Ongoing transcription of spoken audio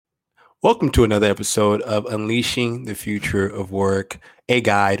Welcome to another episode of Unleashing the Future of Work, a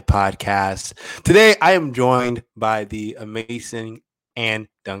guide podcast. Today, I am joined by the amazing Ann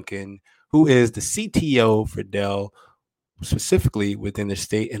Duncan, who is the CTO for Dell, specifically within the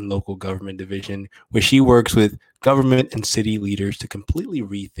state and local government division, where she works with government and city leaders to completely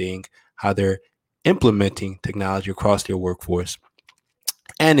rethink how they're implementing technology across their workforce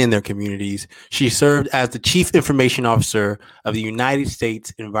and in their communities. She served as the Chief Information Officer of the United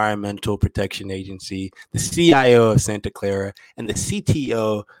States Environmental Protection Agency, the CIO of Santa Clara, and the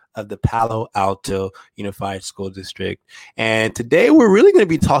CTO of the Palo Alto Unified School District. And today we're really going to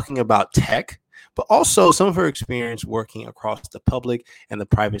be talking about tech, but also some of her experience working across the public and the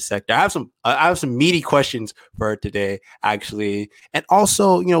private sector. I have some meaty questions for her today, actually. And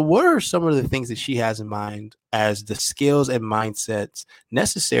also, what are some of the things that she has in mind as the skills and mindsets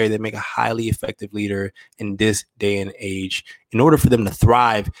necessary that make a highly effective leader in this day and age in order for them to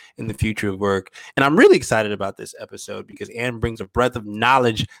thrive in the future of work. And I'm really excited about this episode because Anne brings a breadth of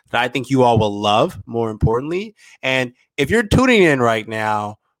knowledge that I think you all will love, more importantly. And if you're tuning in right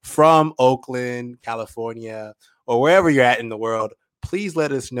now from Oakland, California, or wherever you're at in the world, please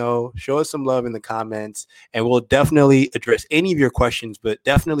let us know, show us some love in the comments, and we'll definitely address any of your questions, but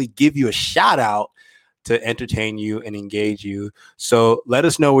definitely give you a shout out to entertain you and engage you. So let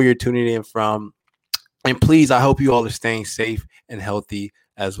us know where you're tuning in from. And please, I hope you all are staying safe and healthy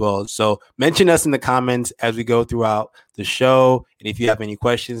as well. So mention us in the comments as we go throughout the show. And if you have any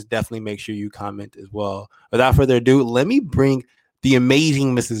questions, definitely make sure you comment as well. Without further ado, let me bring the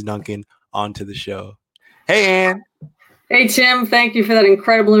amazing Mrs. Duncan onto the show. Hey, Ann. Hey, Tim. Thank you for that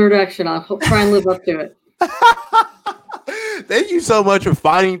incredible introduction. I'll try and live up to it. Thank you so much for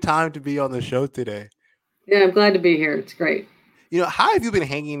finding time to be on the show today. Yeah, I'm glad to be here. It's great. How have you been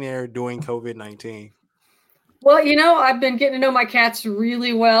hanging there during COVID-19? Well, I've been getting to know my cats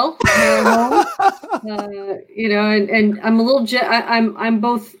really well. And I'm a little, I'm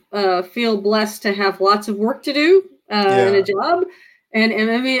both feel blessed to have lots of work to do and a job, and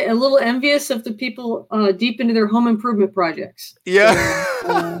a little envious of the people deep into their home improvement projects. Yeah. So,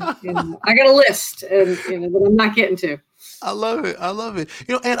 I got a list that I'm not getting to. I love it.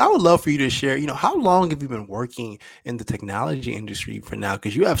 And I would love for you to share, how long have you been working in the technology industry for now?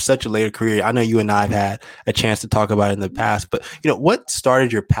 Because you have such a later career. I know you and I have had a chance to talk about it in the past, but, what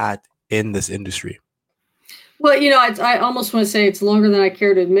started your path in this industry? Well, I almost want to say it's longer than I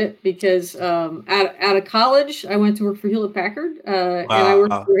care to admit because out of college, I went to work for Hewlett-Packard and I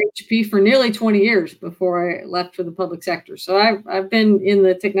worked for HP for nearly 20 years before I left for the public sector. So I've been in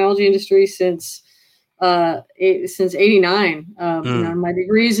the technology industry since 89. My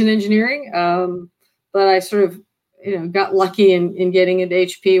degree is in engineering, but I sort of, got lucky in getting into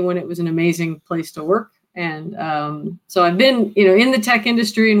HP when it was an amazing place to work. And so I've been, in the tech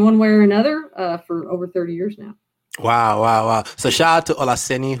industry in one way or another for over 30 years now. Wow. So shout out to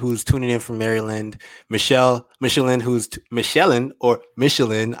Olaseni, who's tuning in from Maryland. Michelin,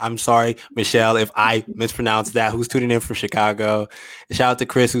 I'm sorry, Michelle, if I mispronounced that, who's tuning in from Chicago. And shout out to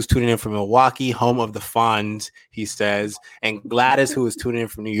Chris, who's tuning in from Milwaukee, home of the Fonz, he says. And Gladys, who is tuning in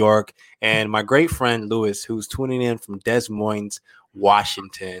from New York. And my great friend, Louis, who's tuning in from Des Moines,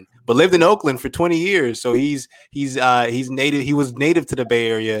 Washington, but lived in Oakland for 20 years. So he's native. He was native to the Bay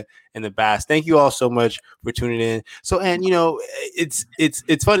Area in the past. Thank you all so much for tuning in. So, and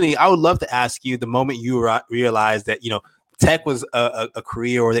it's funny. I would love to ask you the moment you realized that, tech was a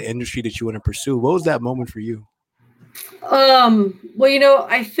career or the industry that you want to pursue. What was that moment for you? Well,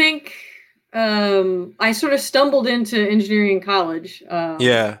 I think I sort of stumbled into engineering in college.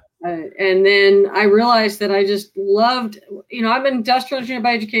 And then I realized that I just loved, I'm an industrial engineer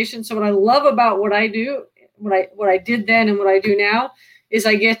by education. So what I love about what I do, what I did then and what I do now is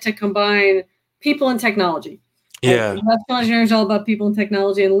I get to combine people and technology. Yeah. Industrial engineering is all about people and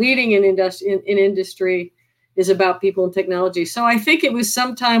technology, and leading in industry is about people and technology. So I think it was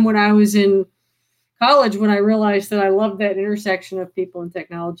sometime when I was in college when I realized that I loved that intersection of people and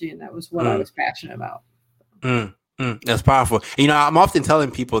technology. And that was what I was passionate about. That's powerful. I'm often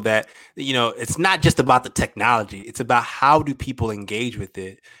telling people that, it's not just about the technology. It's about how do people engage with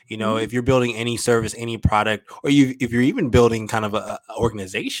it. If you're building any service, any product, or if you're even building kind of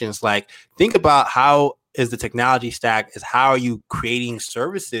organizations, like think about how is the technology stack, is how are you creating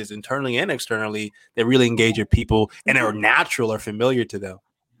services internally and externally that really engage your people and are natural or familiar to them.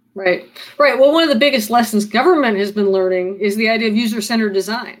 Right. Well, one of the biggest lessons government has been learning is the idea of user-centered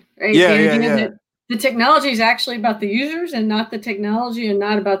design, right? The technology is actually about the users and not the technology, and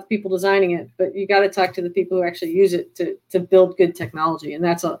not about the people designing it. But you got to talk to the people who actually use it to build good technology. And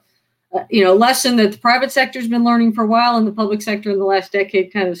that's a lesson that the private sector has been learning for a while, and the public sector in the last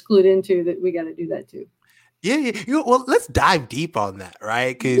decade kind of is clued into that we got to do that too. Yeah. Well, let's dive deep on that,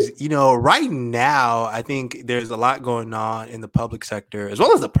 right? Because, right now, I think there's a lot going on in the public sector as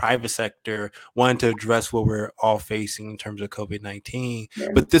well as the private sector, wanting to address what we're all facing in terms of COVID-19. Yeah.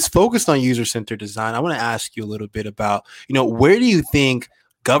 But this focus on user-centered design, I want to ask you a little bit about, where do you think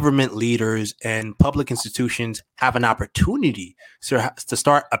government leaders and public institutions have an opportunity to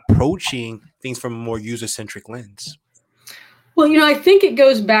start approaching things from a more user-centric lens? Well, I think it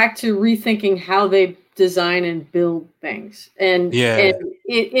goes back to rethinking how they design and build things. And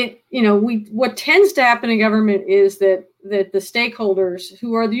what tends to happen in government is that the stakeholders,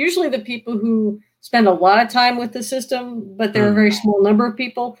 who are usually the people who spend a lot of time with the system, but they're a very small number of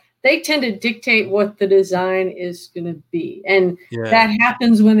people, they tend to dictate what the design is going to be. And that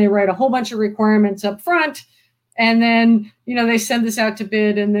happens when they write a whole bunch of requirements up front. And then, they send this out to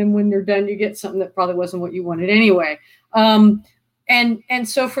bid. And then when you're done, you get something that probably wasn't what you wanted anyway. And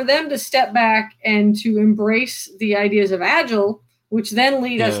so for them to step back and to embrace the ideas of Agile, which then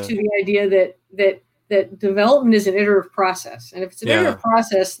lead us to the idea that development is an iterative process. And if it's an iterative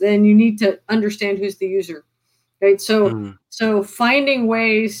process, then you need to understand who's the user, right? So finding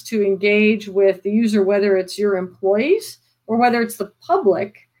ways to engage with the user, whether it's your employees or whether it's the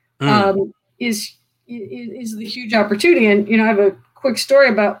public, is the huge opportunity. And, I have a quick story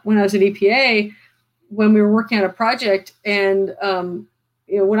about when I was at EPA, when we were working on a project, and when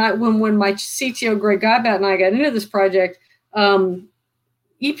my CTO Greg Godbat and I got into this project,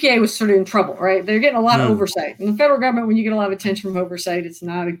 EPA was sort of in trouble, right? They're getting a lot of oversight. In the federal government, when you get a lot of attention from oversight, it's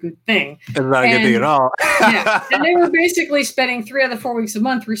not a good thing. It's not a good thing at all. And they were basically spending 3 out of the 4 weeks a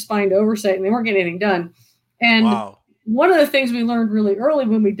month responding to oversight, and they weren't getting anything done. And one of the things we learned really early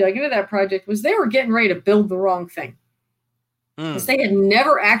when we dug into that project was they were getting ready to build the wrong thing. Because they had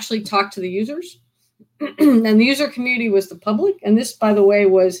never actually talked to the users. And the user community was the public. And this, by the way,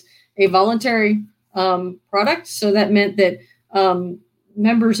 was a voluntary product. So that meant that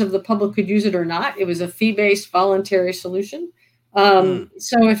members of the public could use it or not. It was a fee-based voluntary solution.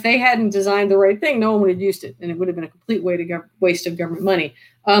 So if they hadn't designed the right thing, no one would have used it. And it would have been a complete waste of government money.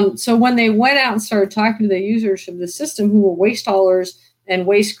 So when they went out and started talking to the users of the system, who were waste haulers and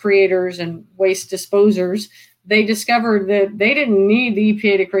waste creators and waste disposers, they discovered that they didn't need the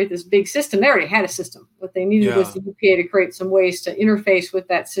EPA to create this big system. They already had a system. What they needed was the EPA to create some ways to interface with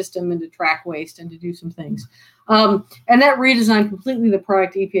that system and to track waste and to do some things. And that redesigned completely the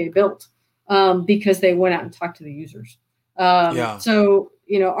product EPA built because they went out and talked to the users. So,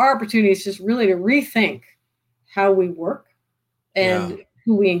 our opportunity is just really to rethink how we work and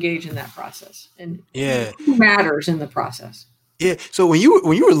who we engage in that process and who matters in the process. Yeah. So when you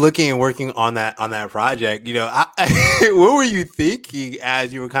were looking and working on that project, what were you thinking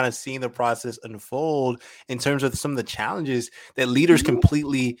as you were kind of seeing the process unfold in terms of some of the challenges that leaders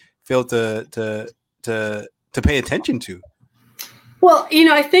completely failed to pay attention to? Well,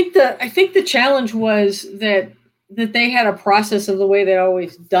 I think the challenge was that they had a process of the way they'd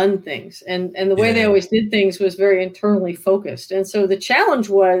always done things, and the way they always did things was very internally focused. And so the challenge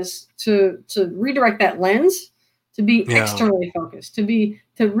was to redirect that lens to be externally focused, to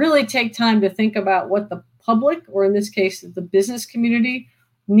really take time to think about what the public, or in this case, the business community,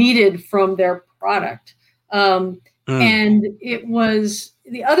 needed from their product. And it was,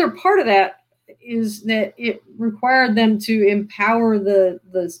 the other part of that is that it required them to empower the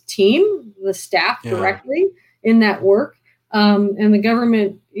team, the staff directly in that work. And the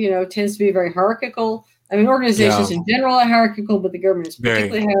government, tends to be very hierarchical. I mean, organizations in general are hierarchical, but the government is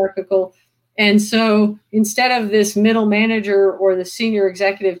particularly hierarchical. And so instead of this middle manager or the senior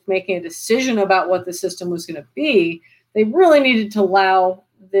executive making a decision about what the system was going to be, they really needed to allow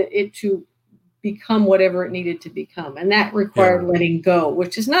it to become whatever it needed to become. And that required letting go,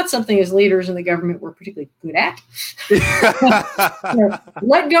 which is not something as leaders in the government we're particularly good at.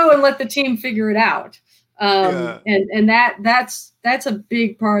 Let go and let the team figure it out. And that's a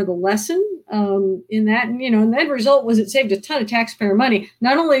big part of the lesson in that. And, and the end result was it saved a ton of taxpayer money,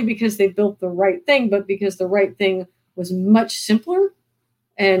 not only because they built the right thing, but because the right thing was much simpler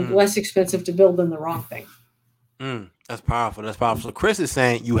and less expensive to build than the wrong thing. That's powerful. So Chris is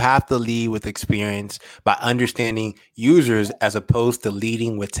saying you have to lead with experience by understanding users as opposed to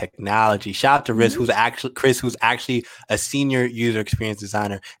leading with technology. Shout out to Chris, who's actually a senior user experience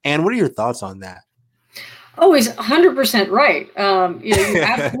designer. And what are your thoughts on that? Oh, he's 100% right. You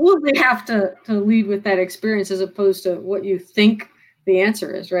absolutely have to lead with that experience as opposed to what you think the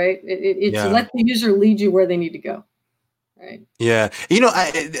answer is, right? It's let the user lead you where they need to go. Right. Yeah.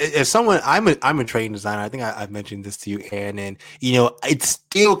 As someone, I'm a training designer. I think I've mentioned this to you, Aaron, and, it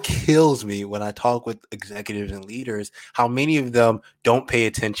still kills me when I talk with executives and leaders, how many of them don't pay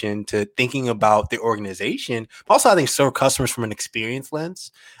attention to thinking about the organization, but also I think serve customers from an experience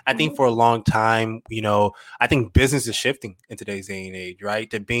lens. I think for a long time, I think business is shifting in today's day and age, right?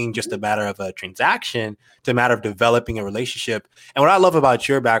 To being just a matter of a transaction, to a matter of developing a relationship. And what I love about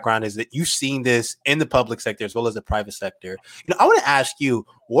your background is that you've seen this in the public sector as well as the private sector. I want to ask you,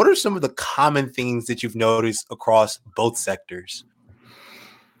 what are some of the common things that you've noticed across both sectors?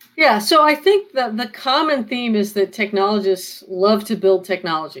 Yeah, so I think that the common theme is that technologists love to build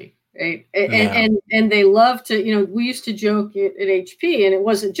technology, right? And they love to, we used to joke at HP, and it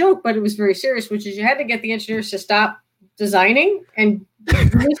was a joke, but it was very serious, which is you had to get the engineers to stop designing and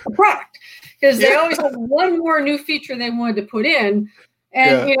release the product, because they always had one more new feature they wanted to put in.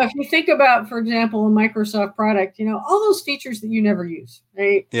 And, if you think about, for example, a Microsoft product, all those features that you never use,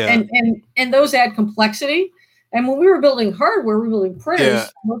 right? Yeah. And those add complexity. And when we were building hardware, we were building printers,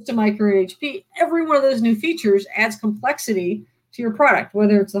 most of my career at HP, every one of those new features adds complexity to your product,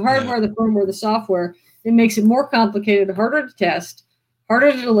 whether it's the hardware, the firmware, the software. It makes it more complicated, harder to test,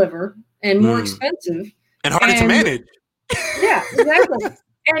 harder to deliver, and more expensive. And harder to manage. Yeah, exactly.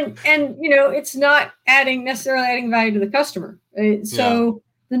 And it's not necessarily adding value to the customer. Right? So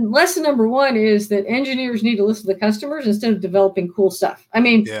the lesson number one is that engineers need to listen to the customers instead of developing cool stuff. I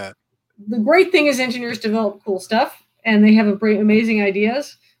mean, the great thing is engineers develop cool stuff and they have amazing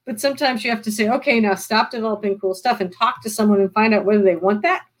ideas. But sometimes you have to say, okay, now stop developing cool stuff and talk to someone and find out whether they want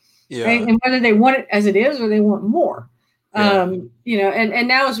that, right? And whether they want it as it is or they want more. And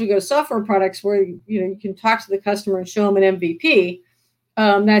now as we go to software products where you can talk to the customer and show them an MVP,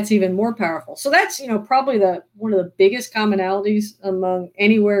 that's even more powerful. So that's probably one of the biggest commonalities among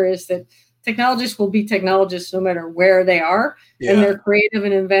anywhere is that technologists will be technologists no matter where they are, and they're creative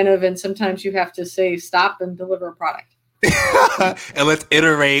and inventive. And sometimes you have to say stop and deliver a product. And let's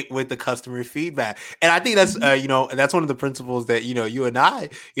iterate with the customer feedback. And I think that's, that's one of the principles that, you and I,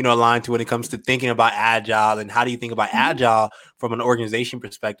 align to when it comes to thinking about agile and how do you think about agile from an organization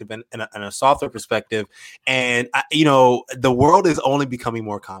perspective and a software perspective. And, the world is only becoming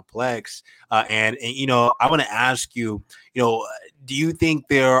more complex. And I want to ask you, do you think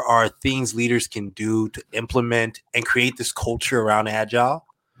there are things leaders can do to implement and create this culture around agile?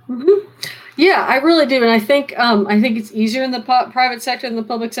 Mm-hmm. Yeah, I really do, and I think it's easier in the private sector than the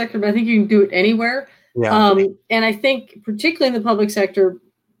public sector, but I think you can do it anywhere. Yeah. And I think particularly in the public sector,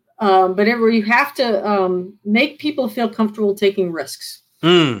 but everywhere you have to make people feel comfortable taking risks.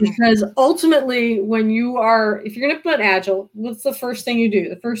 Because ultimately, if you're going to put agile, what's the first thing you do?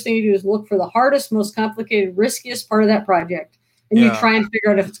 The first thing you do is look for the hardest, most complicated, riskiest part of that project, and you try and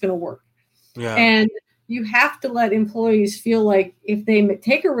figure out if it's going to work. Yeah. And you have to let employees feel like if they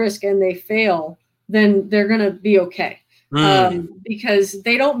take a risk and they fail, then they're going to be okay. Because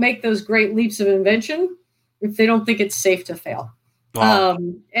they don't make those great leaps of invention if they don't think it's safe to fail. Wow.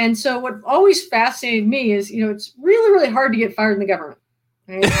 And so what always fascinated me is, it's really, really hard to get fired in the government.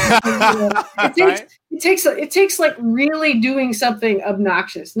 Right? It takes like really doing something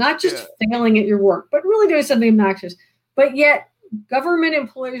obnoxious, not just failing at your work, but really doing something obnoxious. But yet government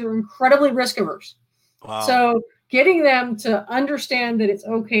employees are incredibly risk averse. Wow. So getting them to understand that it's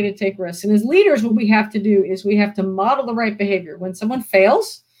okay to take risks. And as leaders, what we have to do is we have to model the right behavior. When someone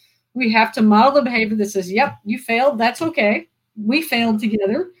fails, we have to model the behavior that says, yep, you failed. That's okay. We failed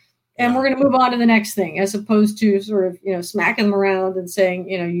together. And we're going to move on to the next thing, as opposed to sort of, smacking them around and saying,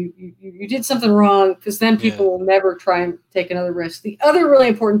 you did something wrong, because then people will never try and take another risk. The other really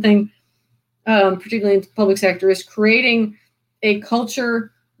important thing, particularly in the public sector, is creating a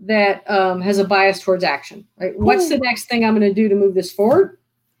culture that has a bias towards action. Right? What's the next thing I'm going to do to move this forward?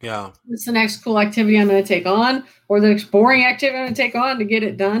 Yeah. What's the next cool activity I'm going to take on, or the next boring activity I'm going to take on to get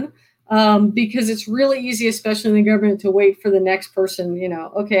it done? Because it's really easy, especially in the government, to wait for the next person.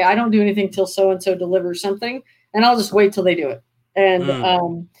 Okay, I don't do anything till so-and-so delivers something, and I'll just wait till they do it.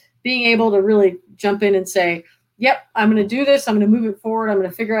 And being able to really jump in and say, yep, I'm going to do this. I'm going to move it forward. I'm going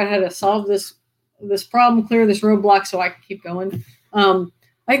to figure out how to solve this problem, clear this roadblock so I can keep going.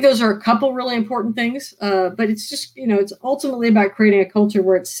 I think those are a couple really important things, but it's just, it's ultimately about creating a culture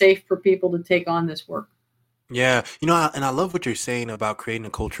where it's safe for people to take on this work. Yeah, and I love what you're saying about creating a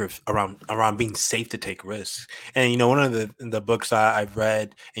culture around being safe to take risks. And one of the books I've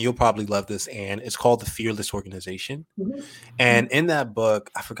read, and you'll probably love this, Anne, it's called The Fearless Organization. Mm-hmm. And in that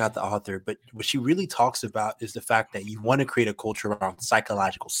book, I forgot the author, but what she really talks about is the fact that you want to create a culture around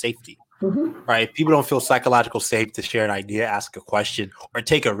psychological safety. Mm-hmm. Right? If people don't feel psychological safe to share an idea, ask a question, or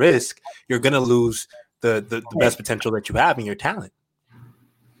take a risk, you're going to lose the best potential that you have in your talent.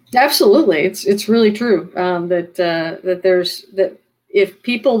 Absolutely. It's really true that if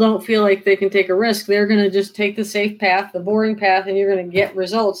people don't feel like they can take a risk, they're going to just take the safe path, the boring path, and you're going to get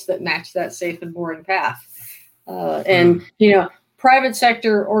results that match that safe and boring path. Private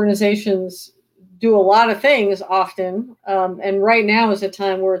sector organizations do a lot of things often. And right now is a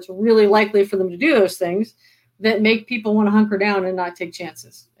time where it's really likely for them to do those things that make people want to hunker down and not take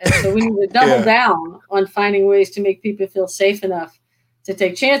chances. And so we need to double down on finding ways to make people feel safe enough to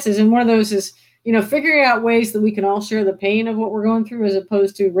take chances. And one of those is, figuring out ways that we can all share the pain of what we're going through as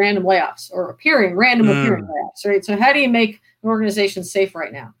opposed to random layoffs or random appearing layoffs, right? So how do you make an organization safe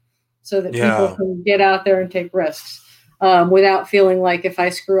right now so that people can get out there and take risks without feeling like if I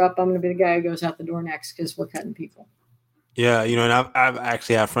screw up, I'm going to be the guy who goes out the door next because we're cutting people. Yeah, and I've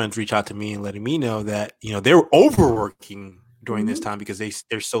actually had friends reach out to me and letting me know that, they're overworking during this time because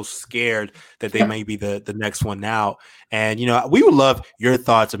they're so scared that they may be the next one out. And, we would love your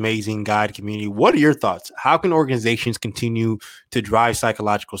thoughts, amazing guide community. What are your thoughts? How can organizations continue to drive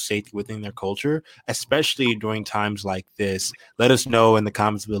psychological safety within their culture, especially during times like this? Let us know in the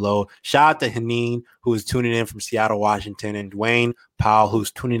comments below. Shout out to Haneen, who is tuning in from Seattle, Washington, and Dwayne Powell,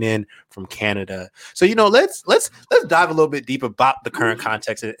 who's tuning in from Canada. So, let's dive a little bit deep about the current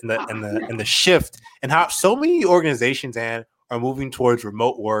context and the shift and how so many organizations are moving towards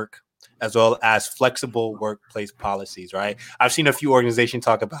remote work as well as flexible workplace policies, right? I've seen a few organizations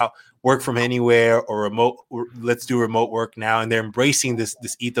talk about work from anywhere or let's do remote work now, and they're embracing this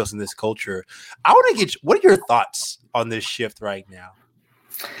ethos and this culture. I want to get what are your thoughts on this shift right now?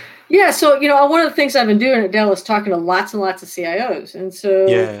 Yeah, so one of the things I've been doing at Dell is talking to lots and lots of CIOs, and so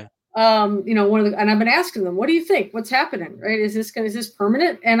and I've been asking them, what do you think? What's happening? Right? Is this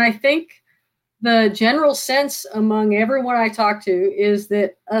permanent? And I think the general sense among everyone I talk to is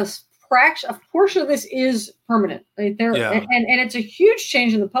that a portion of this is permanent, right there, and it's a huge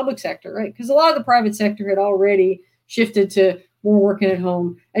change in the public sector, right? Because a lot of the private sector had already shifted to more working at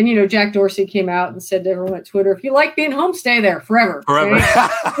home, and Jack Dorsey came out and said to everyone at Twitter, "If you like being home, stay there forever." Right?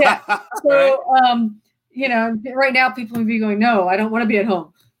 Yeah. So, right now people would be going, "No, I don't want to be at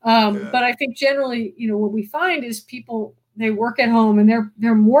home." But I think generally, what we find is people, they work at home and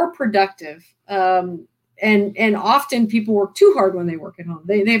they're more productive. And often people work too hard when they work at home.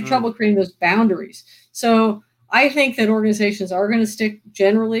 They have trouble creating those boundaries. So I think that organizations are going to stick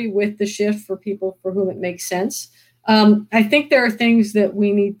generally with the shift for people for whom it makes sense. I think there are things that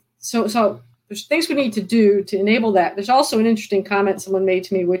we need. So there's things we need to do to enable that. There's also an interesting comment someone made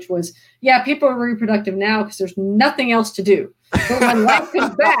to me, which was, people are very productive now because there's nothing else to do. But when life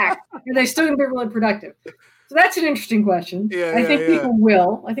comes back, are they still going to be really productive? So that's an interesting question. I think people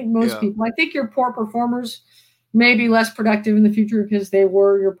will. I think most people. I think your poor performers may be less productive in the future because they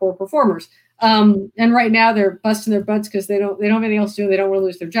were your poor performers. And right now they're busting their butts because they don't have anything else to do. They don't want to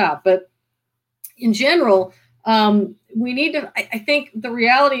lose their job. But in general, we need to. I think the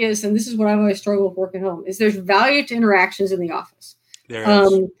reality is, and this is what I've always struggled with working home, is there's value to interactions in the office. There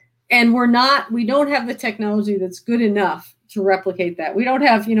is. And we don't have the technology that's good enough to replicate that. We don't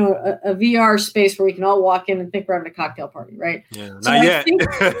have, a VR space where we can all walk in and think we're having a cocktail party, right? Yeah, not yet.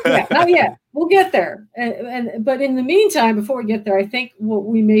 Not yet. We'll get there. But in the meantime, before we get there, I think what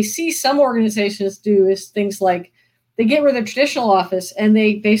we may see some organizations do is things like they get rid of their traditional office and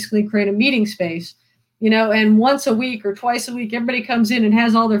they basically create a meeting space, and once a week or twice a week, everybody comes in and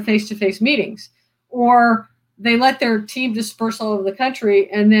has all their face-to-face meetings. Or they let their team disperse all over the country,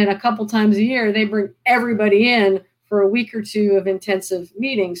 and then a couple times a year, they bring everybody in for a week or two of intensive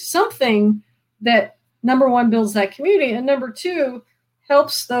meetings, something that, number one, builds that community, and number two,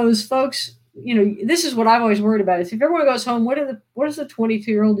 helps those folks. This is what I've always worried about is if everyone goes home, what is the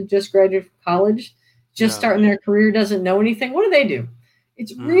 22-year-old who just graduated from college, just starting their career, doesn't know anything? What do?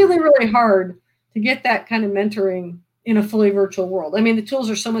 It's really, really hard to get that kind of mentoring in a fully virtual world. I mean, the tools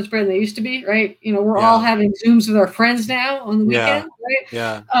are so much better than they used to be, right? We're all having Zooms with our friends now on the weekend, right?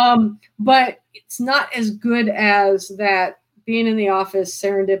 Yeah. But it's not as good as that being in the office,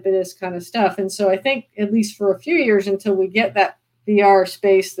 serendipitous kind of stuff. And so I think at least for a few years until we get that VR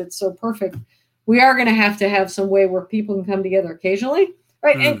space that's so perfect, we are going to have some way where people can come together occasionally,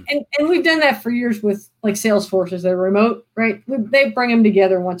 right? And we've done that for years with like Salesforces. They're remote, right? They bring them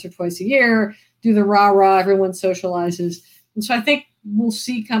together once or twice a year, do the rah-rah, everyone socializes. And so I think we'll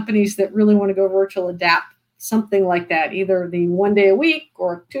see companies that really want to go virtual adapt something like that, either the 1 day a week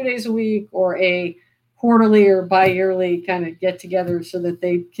or 2 days a week or a quarterly or bi-yearly kind of get together so that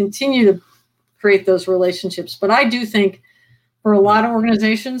they continue to create those relationships. But I do think for a lot of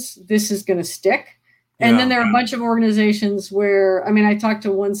organizations, this is going to stick. And then there are a bunch of organizations where, I mean, I talked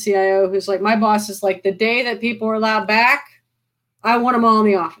to one CIO who's like, my boss is like, the day that people are allowed back, I want them all in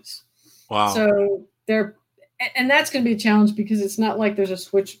the office. Wow. So and that's going to be a challenge because it's not like there's a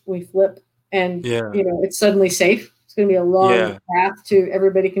switch we flip and, it's suddenly safe. It's going to be a long path to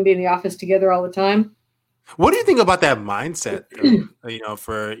everybody can be in the office together all the time. What do you think about that mindset?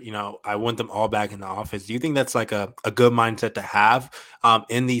 I want them all back in the office. Do you think that's like a good mindset to have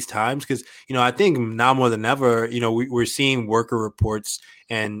in these times? Because, I think now more than ever, we're seeing worker reports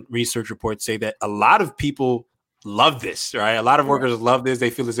and research reports say that a lot of people love this, right? A lot of workers love this. They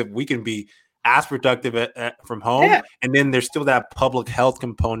feel as if we can be as productive from home. Yeah. And then there's still that public health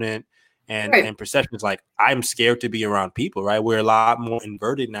component and perception is like, I'm scared to be around people, right? We're a lot more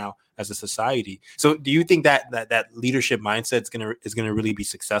inverted now as a society. So do you think that leadership mindset is gonna really be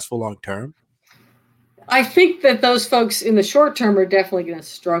successful long term? I think that those folks in the short term are definitely going to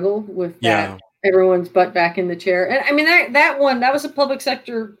struggle with that. Everyone's butt back in the chair. And I mean, that was a public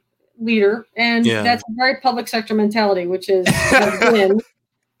sector leader, and that's a very public sector mentality, which is, I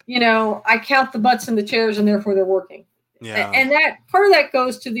count the butts in the chairs and therefore they're working. Yeah. And that part of that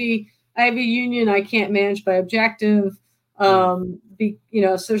goes to I have a union I can't manage by objective. So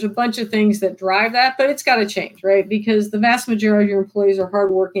there's a bunch of things that drive that, but it's got to change, right? Because the vast majority of your employees are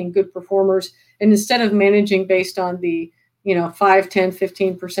hardworking, good performers. And instead of managing based on the, 5, 10,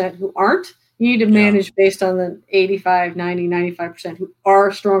 15% who aren't, you need to manage based on the 85, 90, 95% who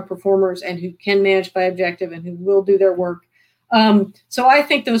are strong performers and who can manage by objective and who will do their work. So I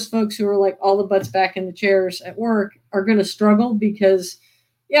think those folks who are like all the butts back in the chairs at work are going to struggle because,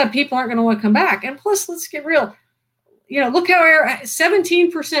 people aren't going to want to come back. And plus, let's get real. Look how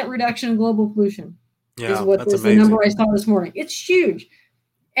 17% reduction in global pollution is the number I saw this morning. It's huge.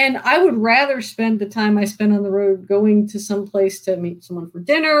 And I would rather spend the time I spend on the road going to some place to meet someone for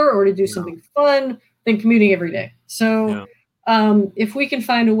dinner or to do something fun than commuting every day. So if we can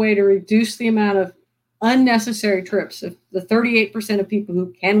find a way to reduce the amount of unnecessary trips, if the 38% of people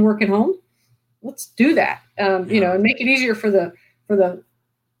who can work at home, let's do that. And make it easier for the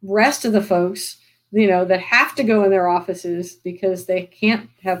rest of the folks, that have to go in their offices because they can't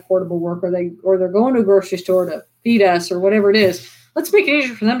have portable work or they're going to a grocery store to feed us or whatever it is. Let's make it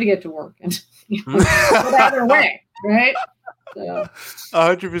easier for them to get to work and get out of their way, right?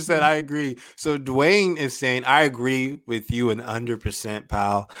 100%, I agree. So Dwayne is saying, I agree with you 100%,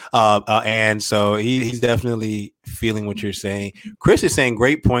 pal. And so he's definitely feeling what you're saying. Chris is saying,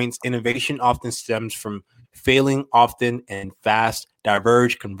 great points. Innovation often stems from failing often and fast,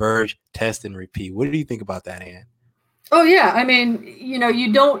 diverge, converge, test, and repeat. What do you think about that, Ann? Oh yeah. I mean, you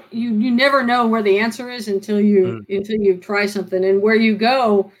never know where the answer is until you try something, and where you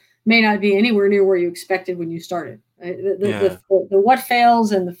go may not be anywhere near where you expected when you started. The what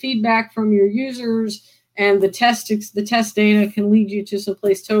fails and the feedback from your users and the test data can lead you to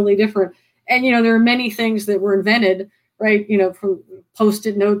someplace totally different. And, there are many things that were invented, right? From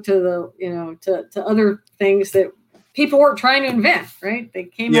Post-it note to to other things that people weren't trying to invent, right? They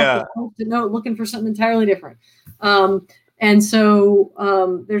came up with Post-it note looking for something entirely different. And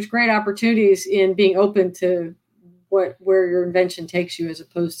so there's great opportunities in being open to where your invention takes you as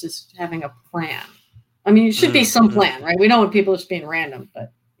opposed to having a plan. I mean, it should be some plan, right? We don't want people just being random,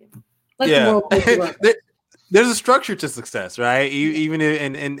 but let the world take work. There's a structure to success, right? Even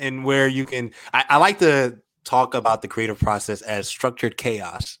in where you can, I like to talk about the creative process as structured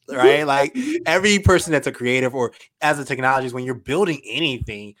chaos, right? Like every person that's a creative or as a technologist, when you're building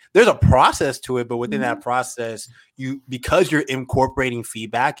anything, there's a process to it. But within that process, because you're incorporating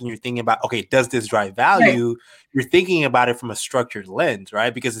feedback and you're thinking about, okay, does this drive value? Right. You're thinking about it from a structured lens,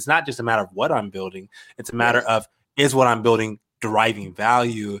 right? Because it's not just a matter of what I'm building. It's a matter of, is what I'm building deriving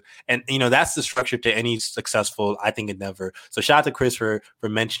value? And that's the structure to any successful, I think, endeavor. So shout out to Chris for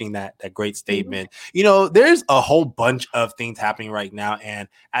mentioning that great statement. There's a whole bunch of things happening right now, and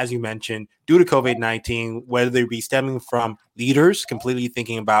as you mentioned, due to COVID-19, whether they be stemming from leaders completely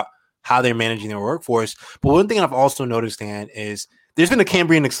thinking about how they're managing their workforce. But one thing I've also noticed, Dan, is there's been a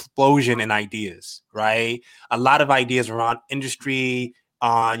Cambrian explosion in ideas, right? A lot of ideas around industry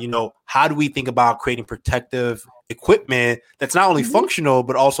on, how do we think about creating protective equipment that's not only functional,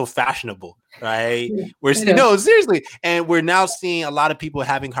 but also fashionable, right? No, seriously. And we're now seeing a lot of people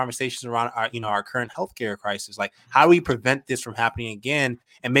having conversations around our current healthcare crisis. Like, how do we prevent this from happening again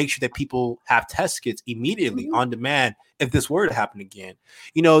and make sure that people have test kits immediately on demand if this were to happen again?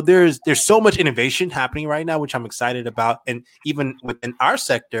 There's so much innovation happening right now, which I'm excited about. And even within our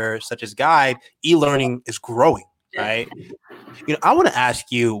sector, such as Guide, e-learning is growing, right? I want to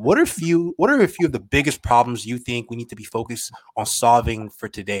ask you, what are a few of the biggest problems you think we need to be focused on solving for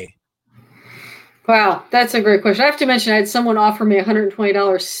today? Wow, that's a great question. I have to mention I had someone offer me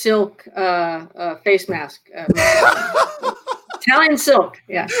 $120 silk face mask. Italian silk.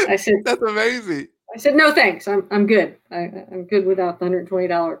 Yeah, I said that's amazing. I said no, thanks. I'm good. I'm good without the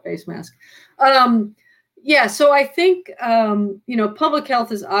 $120 face mask. Yeah, so I think public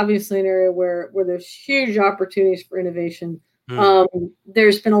health is obviously an area where there's huge opportunities for innovation.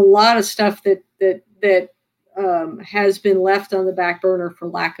 There's been a lot of stuff that has been left on the back burner for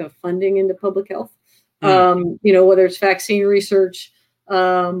lack of funding into public health. Whether it's vaccine research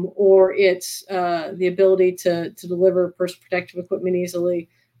or it's the ability to deliver personal protective equipment easily.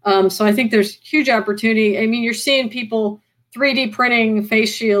 So I think there's huge opportunity. I mean, you're seeing people 3D printing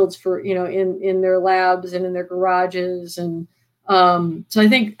face shields for in their labs and in their garages, and so I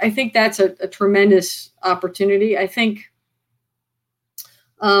think that's a tremendous opportunity. I think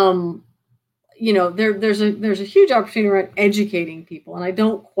there's a huge opportunity around educating people, and I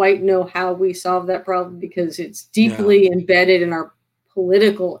don't quite know how we solve that problem because it's deeply embedded in our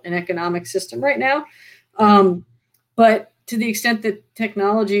political and economic system right now. But to the extent that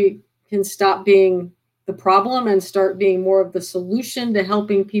technology can stop being the problem and start being more of the solution to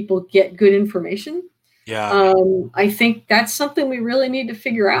helping people get good information, I think that's something we really need to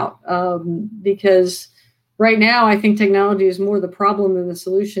figure out, because right now I think technology is more the problem than the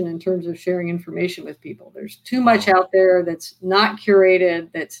solution in terms of sharing information with people. There's too much out there that's not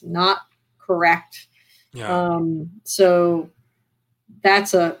curated, that's not correct. So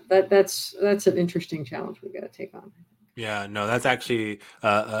that's an interesting challenge we got to take on. Yeah, no, that's actually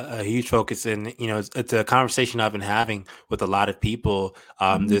a huge focus, and it's a conversation I've been having with a lot of people.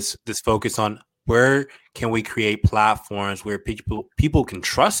 This focus on where can we create platforms where people can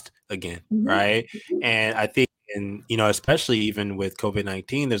trust again, right? And I think, and especially even with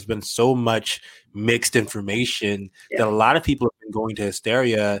COVID-19, there's been so much mixed information that a lot of people have been going to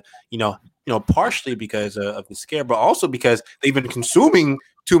hysteria. Partially because of the scare, but also because they've been consuming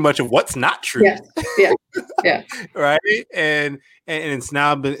too much of what's not true. Yeah. Right. And it's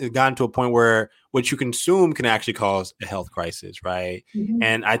now gotten to a point where what you consume can actually cause a health crisis. Right.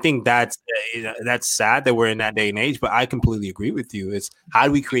 And I think that's sad that we're in that day and age, but I completely agree with you. It's how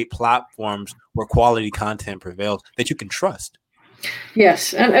do we create platforms where quality content prevails that you can trust?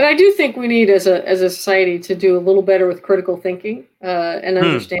 Yes, and I do think we need as a society to do a little better with critical thinking and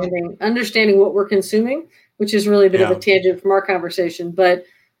understanding what we're consuming, which is really a bit of a tangent from our conversation. But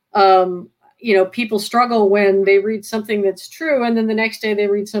people struggle when they read something that's true, and then the next day they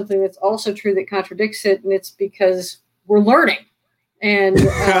read something that's also true that contradicts it, and it's because we're learning. And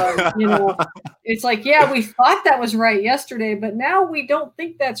it's like, we thought that was right yesterday, but now we don't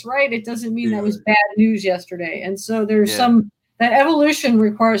think that's right. It doesn't mean that was bad news yesterday, and so there's that evolution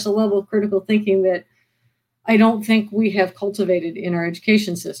requires a level of critical thinking that I don't think we have cultivated in our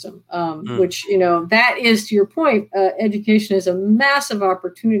education system, which, that is, to your point, education is a massive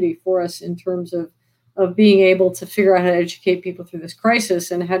opportunity for us in terms of being able to figure out how to educate people through this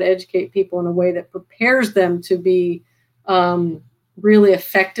crisis and how to educate people in a way that prepares them to be really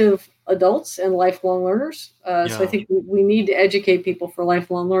effective adults and lifelong learners. So I think we need to educate people for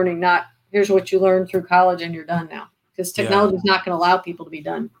lifelong learning, not here's what you learned through college and you're done now. Because technology is not going to allow people to be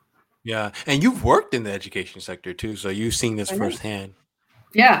done. Yeah, and you've worked in the education sector too, so you've seen this firsthand.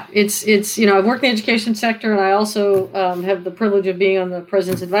 Yeah, it's I've worked in the education sector, and I also have the privilege of being on the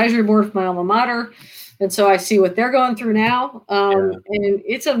President's Advisory Board for my alma mater, and so I see what they're going through now. And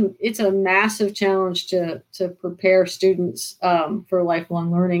it's a massive challenge to prepare students for lifelong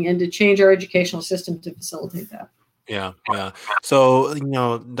learning and to change our educational system to facilitate that. Yeah. So,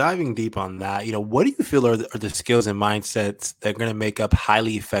 diving deep on that, what do you feel are the skills and mindsets that are going to make up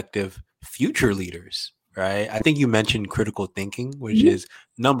highly effective future leaders, right? I think you mentioned critical thinking, which is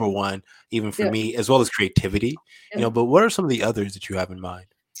number one, even for me, as well as creativity, but what are some of the others that you have in mind?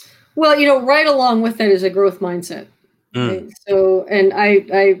 Well, right along with that is a growth mindset. Right? So, and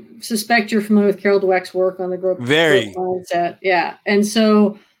I suspect you're familiar with Carol Dweck's work on the growth mindset. Yeah. And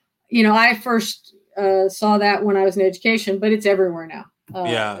so, I first saw that when I was in education, but it's everywhere now.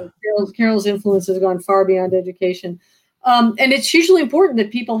 Carol's influence has gone far beyond education. And it's hugely important that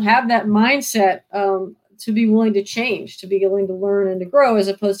people have that mindset to be willing to change, to be willing to learn and to grow, as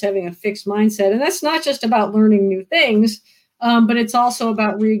opposed to having a fixed mindset. And that's not just about learning new things, but it's also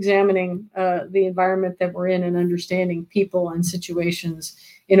about reexamining the environment that we're in and understanding people and situations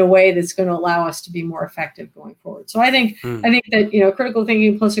in a way that's going to allow us to be more effective going forward. So I think that critical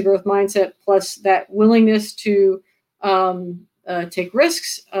thinking plus a growth mindset plus that willingness to take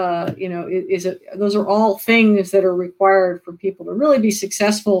risks, those are all things that are required for people to really be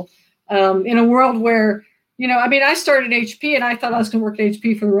successful in a world where I mean, I started HP and I thought I was going to work at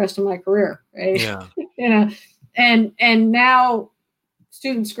HP for the rest of my career, right? Yeah. And now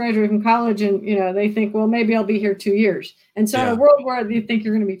students graduate from college and, they think, well, maybe I'll be here 2 years. And so in a world where you think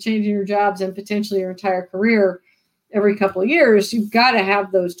you're going to be changing your jobs and potentially your entire career every couple of years, you've got to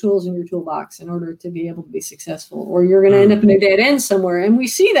have those tools in your toolbox in order to be able to be successful, or you're going to end up in a dead end somewhere. And we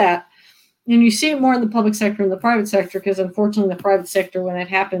see that. And you see it more in the public sector and the private sector, because unfortunately, the private sector, when that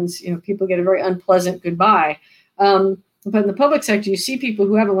happens, people get a very unpleasant goodbye. But in the public sector, you see people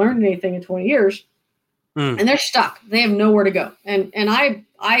who haven't learned anything in 20 years, and they're stuck. They have nowhere to go. And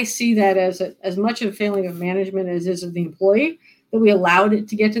I see that as much of a failing of management as is of the employee, that we allowed it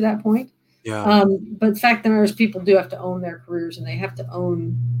to get to that point. Yeah. But the fact of the matter is, people do have to own their careers, and they have to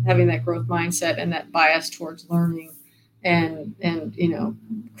own having that growth mindset and that bias towards learning and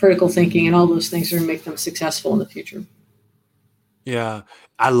critical thinking, and all those things are going to make them successful in the future. Yeah,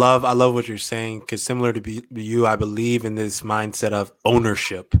 I love what you're saying, because similar to you, I believe in this mindset of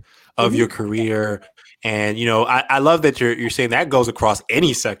ownership of your career. And, I love that you're saying that goes across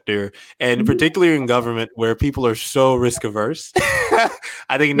any sector, and particularly in government, where people are so risk averse.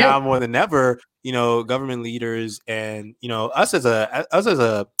 I think now more than ever, government leaders and, us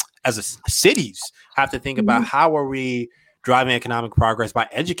as cities have to think about how are we driving economic progress by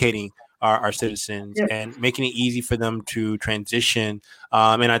educating our citizens and making it easy for them to transition.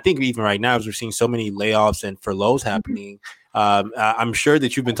 And I think even right now, as we're seeing so many layoffs and furloughs happening, I'm sure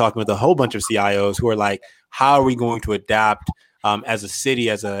that you've been talking with a whole bunch of CIOs who are like, how are we going to adapt as a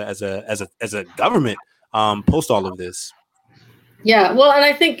city, as a government, post all of this? Yeah, well, and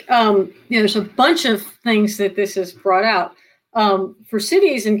I think there's a bunch of things that this has brought out for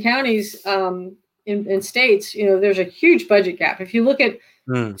cities and counties in states. There's a huge budget gap. If you look at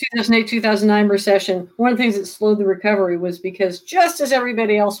 2008, 2009 recession, one of the things that slowed the recovery was because just as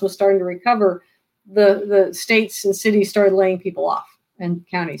everybody else was starting to recover, the states and cities started laying people off, and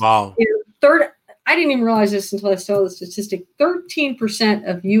counties. Wow. I didn't even realize this until I saw the statistic. 13%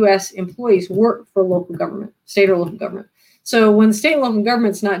 of U.S. employees work for local government, state or local government. So when the state and local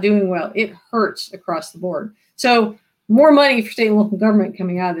government's not doing well, it hurts across the board. So more money for state and local government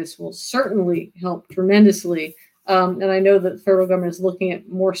coming out of this will certainly help tremendously. And I know that the federal government is looking at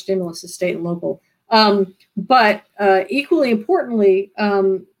more stimulus to state and local. But equally importantly,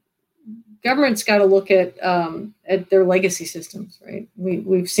 government's got to look at their legacy systems, right?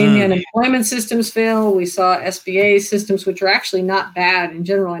 We've seen the unemployment systems fail. We saw SBA systems, which are actually not bad in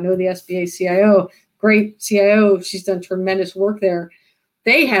general. I know the SBA CIO, great CIO. She's done tremendous work there.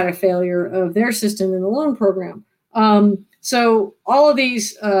 They had a failure of their system in the loan program. So all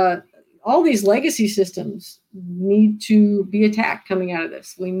these legacy systems need to be attacked coming out of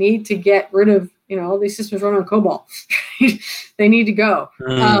this. We need to get rid of, all these systems run on COBOL. They need to go.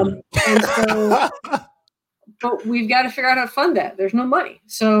 And so, but we've got to figure out how to fund that. There's no money.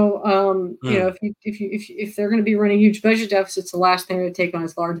 So, if they're going to be running huge budget deficits, the last thing to take on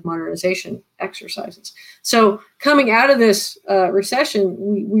is large modernization exercises. So coming out of this recession,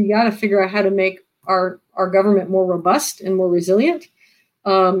 we got to figure out how to make our government more robust and more resilient.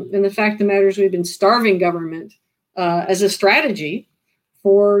 And the fact of the matter is, we've been starving government as a strategy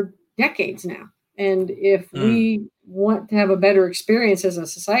for decades now. And if we want to have a better experience as a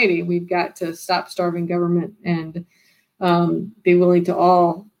society, we've got to stop starving government and be willing to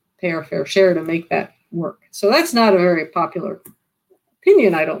all pay our fair share to make that work. So that's not a very popular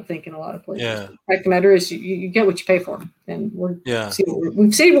opinion, I don't think, in a lot of places. The fact of the matter is, you get what you pay for, and we're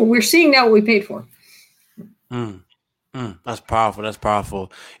seeing now what we paid for. That's powerful. That's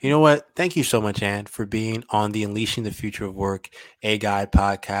powerful. You know what? Thank you so much, Ann, for being on the Unleashing the Future of Work, A Guide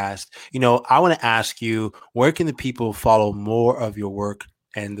podcast. I want to ask you, where can the people follow more of your work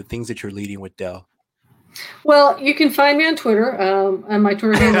and the things that you're leading with Dell? Well, you can find me on Twitter. And my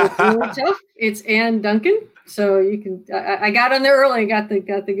Twitter handle is really tough. It's Ann Dunkin. So you can. I got on there early. Got the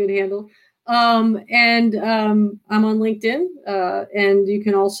good handle. And I'm on LinkedIn. And you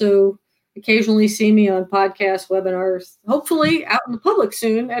can also occasionally see me on podcasts, webinars, hopefully out in the public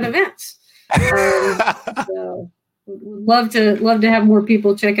soon at events. So love to have more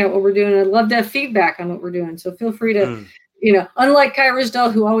people check out what we're doing. I'd love to have feedback on what we're doing. So feel free to, unlike Kai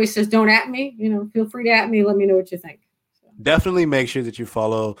Risdell, who always says, don't at me, feel free to at me. Let me know what you think. Definitely make sure that you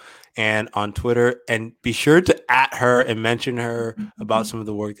follow Ann on Twitter, and be sure to at her and mention her about some of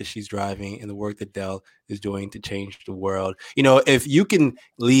the work that she's driving and the work that Dell is doing to change the world. If you can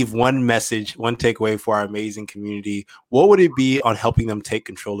leave one message, one takeaway for our amazing community, what would it be on helping them take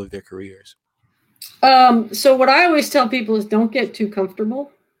control of their careers? So what I always tell people is, don't get too comfortable.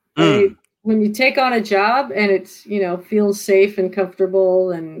 Right? When you take on a job and it's, feels safe and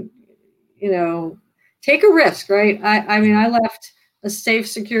comfortable, and, take a risk, right? I mean, I left a safe,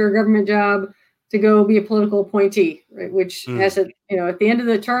 secure government job to go be a political appointee, right? Which has at the end of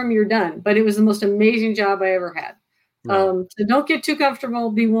the term, you're done. But it was the most amazing job I ever had. So don't get too comfortable.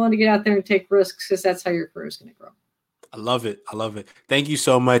 Be willing to get out there and take risks, because that's how your career is going to grow. I love it. I love it. Thank you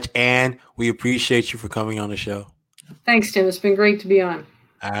so much, Ann. We appreciate you for coming on the show. Thanks, Tim. It's been great to be on.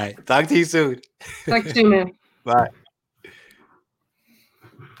 All right. Talk to you soon. Talk to you soon, man. Bye.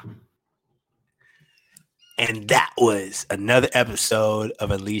 And that was another episode of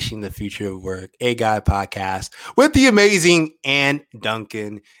Unleashing the Future of Work, a guide podcast with the amazing Ann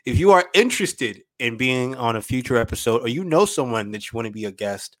Dunkin. If you are interested in being on a future episode, or you know someone that you want to be a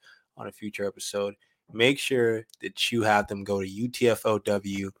guest on a future episode, make sure that you have them go to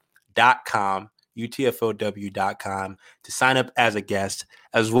utfow.com to sign up as a guest,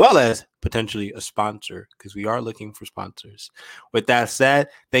 as well as potentially a sponsor, because we are looking for sponsors. With that said,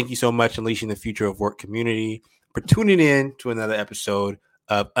 thank you so much, Unleashing the Future of Work community, for tuning in to another episode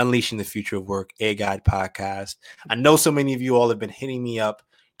of Unleashing the Future of Work, a guide podcast. I know so many of you all have been hitting me up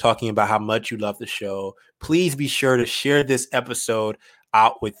talking about how much you love the show. Please be sure to share this episode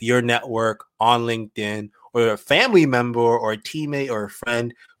out with your network on LinkedIn, or a family member or a teammate or a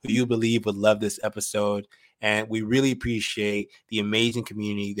friend who you believe would love this episode. And we really appreciate the amazing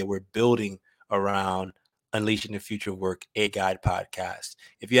community that we're building around Unleashing the Future of Work, a guide podcast.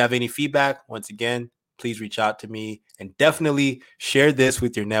 If you have any feedback, once again, please reach out to me, and definitely share this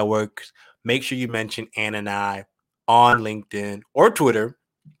with your networks. Make sure you mention Ann and I on LinkedIn or Twitter,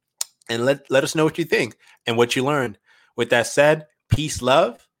 and let us know what you think and what you learned. With that said, peace,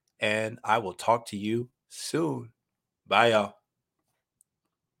 love, and I will talk to you soon. Bye, y'all.